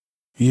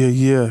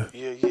Yeah.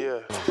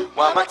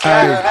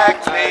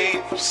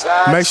 Hey,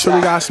 make sure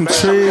we got some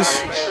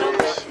trees.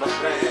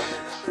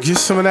 Get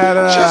some of that,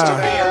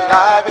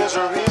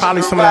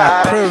 probably some of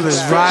that privilege,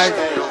 right?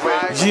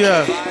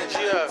 Yeah.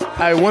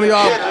 Hey, one of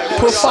y'all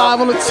put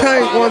 5 on the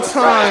tank one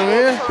time,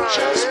 man.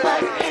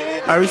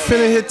 Hey, we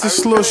finna hit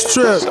this little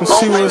strip and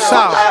see what it's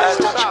out.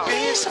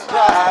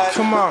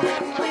 Come on.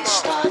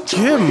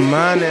 Get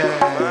money.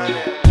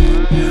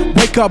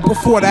 Wake up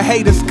before the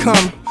haters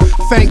come.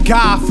 Thank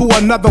God for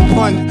another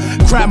one.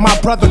 Grab my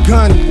brother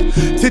gun.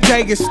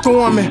 Today is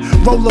storming.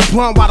 Roll a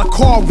blunt while the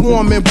car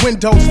warming.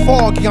 Windows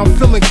foggy, I'm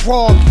feeling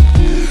groggy.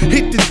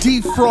 Hit the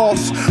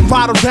defrost.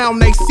 Ride around,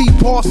 they see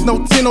boss.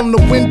 No tint on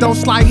the window.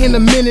 Slide in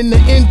a minute in the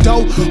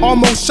endo.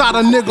 Almost shot a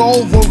nigga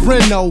over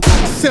Reno.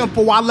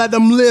 Simple, I let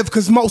them live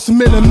cause most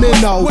men are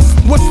minnow.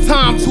 What's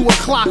time to a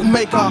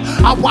clockmaker?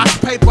 I watch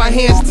paper,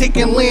 hands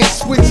ticking, land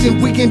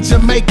switching. We in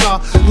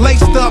Jamaica.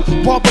 Laced up,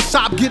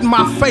 barbershop getting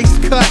my face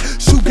cut.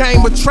 Shoe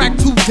game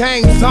attract 2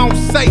 dames, I don't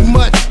say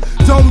much.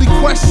 The only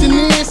question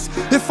is,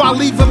 if I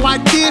leave it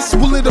like this,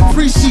 will it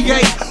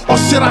appreciate? Or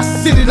should I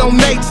sit it on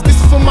Nates?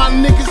 This for my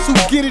niggas who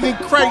get it in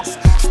crates.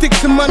 Stick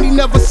to money,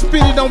 never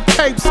spit it on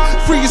tapes.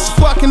 Free as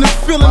fuck and the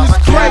feeling is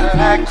great.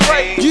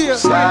 Yeah.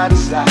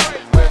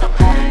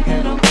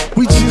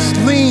 We just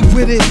lean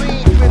with it.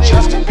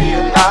 Just to be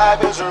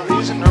alive is a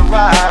reason to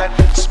ride.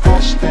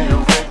 Especially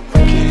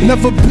when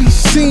never be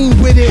seen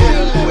with it.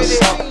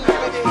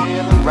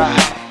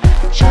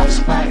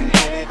 Just might hit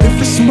it.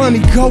 If it's money,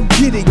 go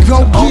get it,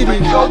 go get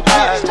it. Your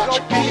eyes, don't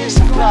you be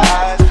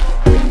surprised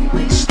when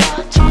we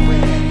start to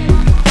win.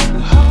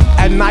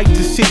 At night,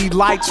 the city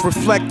lights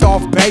reflect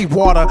off bay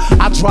water.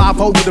 I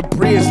drive over the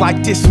bridge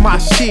like this my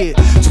shit.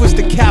 Twist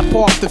the cap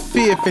off the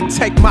fifth and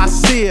take my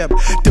sip.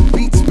 The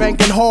beats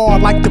banking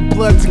hard like the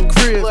Bloods and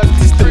Crips.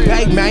 This the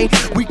bay, man.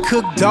 We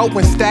cook dough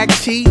and stack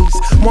cheese.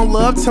 One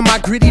love to my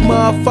gritty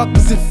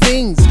motherfuckers and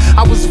fiends.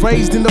 I was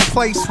raised in a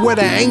place where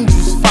the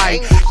angels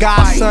fight.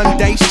 God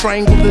Sunday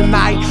strangle the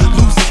night.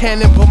 Loose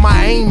cannon, but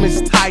my aim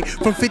is tight.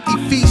 From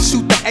 50 feet,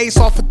 shoot the ace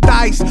off of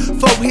dice.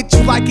 Flow hit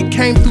you like it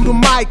came through the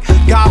mic.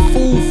 Got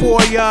food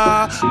for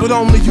ya, but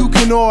only you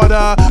can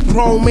order.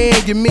 Grown man,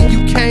 you mean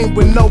you came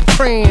with no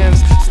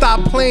plans.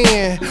 Stop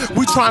playing,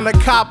 we tryna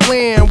cop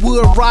land.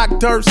 Wood, rock,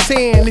 dirt,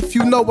 sand, if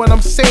you know what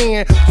I'm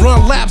saying.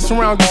 Run laps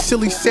around you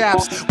silly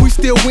saps. We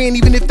still win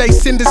even if they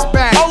send us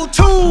back.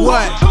 O2,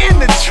 what? In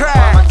the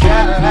track. My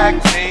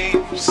Cadillac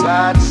clean from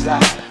side to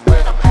side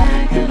when I'm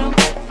hanging on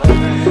my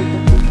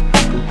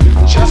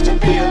leg. Just to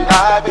be alive.